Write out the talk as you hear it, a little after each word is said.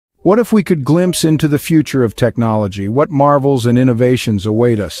What if we could glimpse into the future of technology? What marvels and innovations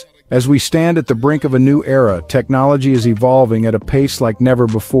await us? As we stand at the brink of a new era, technology is evolving at a pace like never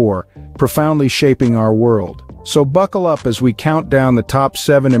before, profoundly shaping our world. So buckle up as we count down the top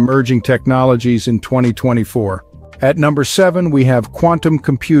 7 emerging technologies in 2024. At number 7, we have quantum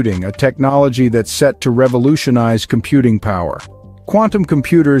computing, a technology that's set to revolutionize computing power. Quantum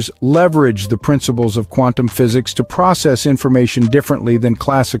computers leverage the principles of quantum physics to process information differently than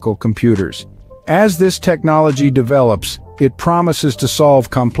classical computers. As this technology develops, it promises to solve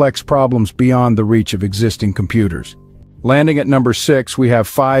complex problems beyond the reach of existing computers. Landing at number 6, we have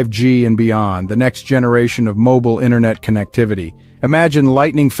 5G and beyond, the next generation of mobile internet connectivity. Imagine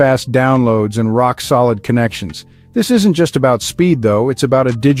lightning-fast downloads and rock-solid connections. This isn't just about speed, though, it's about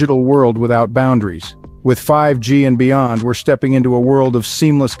a digital world without boundaries. With 5G and beyond, we're stepping into a world of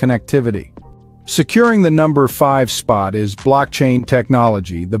seamless connectivity. Securing the number 5 spot is blockchain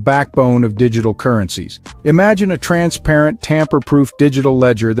technology, the backbone of digital currencies. Imagine a transparent, tamper-proof digital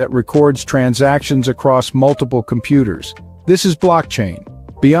ledger that records transactions across multiple computers. This is blockchain.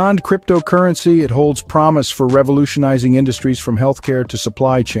 Beyond cryptocurrency, it holds promise for revolutionizing industries from healthcare to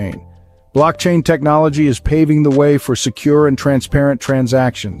supply chain. Blockchain technology is paving the way for secure and transparent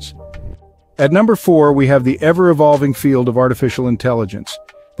transactions. At number 4, we have the ever-evolving field of artificial intelligence.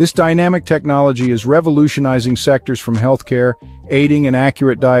 This dynamic technology is revolutionizing sectors from healthcare, aiding in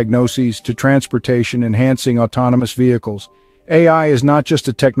accurate diagnoses, to transportation, enhancing autonomous vehicles. AI is not just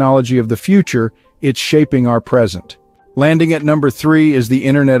a technology of the future, it's shaping our present. Landing at number 3 is the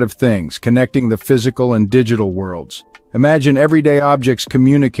Internet of Things, connecting the physical and digital worlds. Imagine everyday objects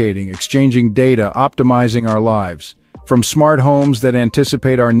communicating, exchanging data, optimizing our lives. From smart homes that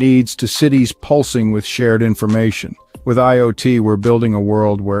anticipate our needs to cities pulsing with shared information. With IoT, we're building a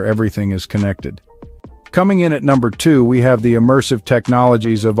world where everything is connected. Coming in at number 2, we have the immersive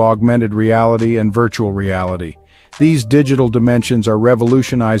technologies of augmented reality and virtual reality. These digital dimensions are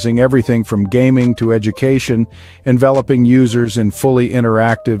revolutionizing everything from gaming to education, enveloping users in fully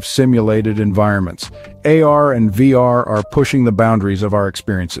interactive, simulated environments. AR and VR are pushing the boundaries of our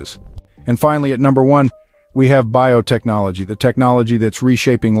experiences. And finally, at number 1, we have biotechnology, the technology that's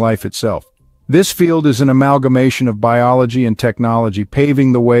reshaping life itself. This field is an amalgamation of biology and technology,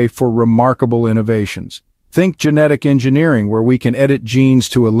 paving the way for remarkable innovations. Think genetic engineering, where we can edit genes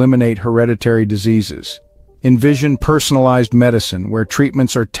to eliminate hereditary diseases. Envision personalized medicine, where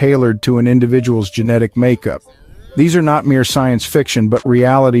treatments are tailored to an individual's genetic makeup. These are not mere science fiction, but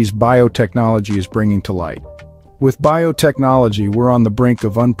realities biotechnology is bringing to light. With biotechnology, we're on the brink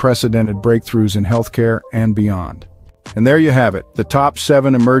of unprecedented breakthroughs in healthcare and beyond. And there you have it, the top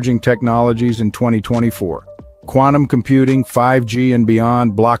 7 emerging technologies in 2024. Quantum computing, 5G and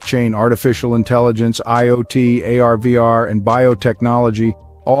beyond, blockchain, artificial intelligence, IoT, AR/VR, and biotechnology,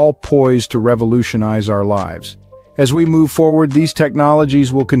 all poised to revolutionize our lives. As we move forward, these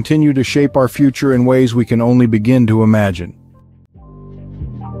technologies will continue to shape our future in ways we can only begin to imagine.